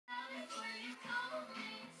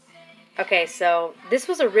Okay, so this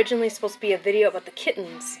was originally supposed to be a video about the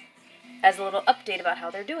kittens, as a little update about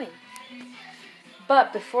how they're doing.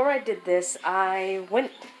 But before I did this, I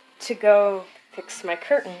went to go fix my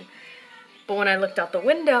curtain. But when I looked out the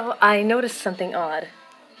window, I noticed something odd.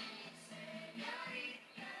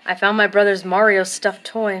 I found my brother's Mario stuffed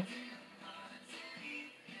toy.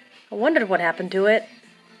 I wondered what happened to it.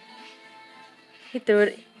 He threw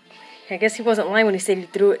it. I guess he wasn't lying when he said he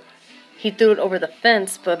threw it. He threw it over the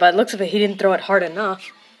fence, but by the looks of it, he didn't throw it hard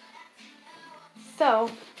enough.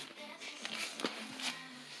 So,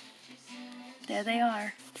 there they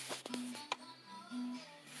are.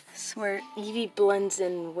 I swear, Evie blends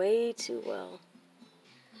in way too well.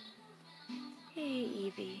 Hey,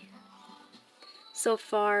 Evie. So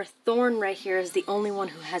far, Thorn right here is the only one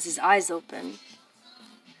who has his eyes open.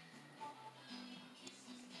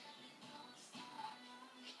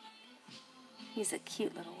 He's a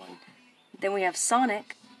cute little one. Then we have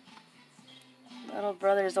Sonic. Little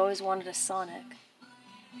brother's always wanted a Sonic.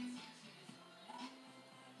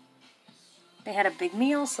 They had a big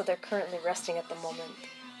meal, so they're currently resting at the moment.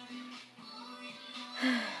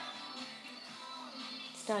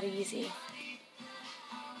 It's not easy,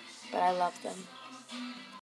 but I love them.